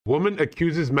Woman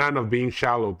accuses man of being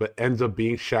shallow, but ends up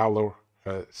being shallow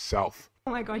herself.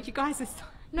 Oh my god, you guys are so...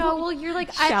 No, well, you're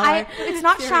like, Shallow. it's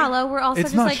not shallow. We're also It's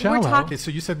just not like, shallow. we're talking. Okay, so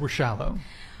you said we're shallow.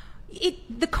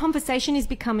 The conversation is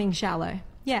becoming shallow.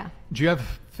 Yeah. Do you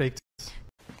have fake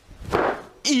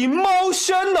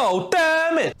Emotional,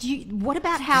 damn it! What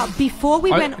about how before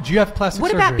we went... Do you have plastic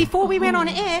surgery? What about before we went on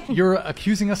air? You're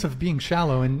accusing us of being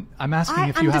shallow, and I'm asking I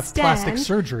if you have plastic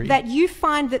surgery. That you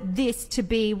find that this to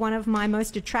be one of my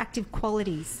most attractive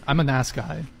qualities. I'm a nice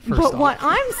guy, But what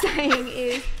I'm saying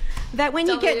is that when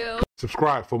you get...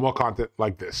 Subscribe for more content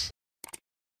like this.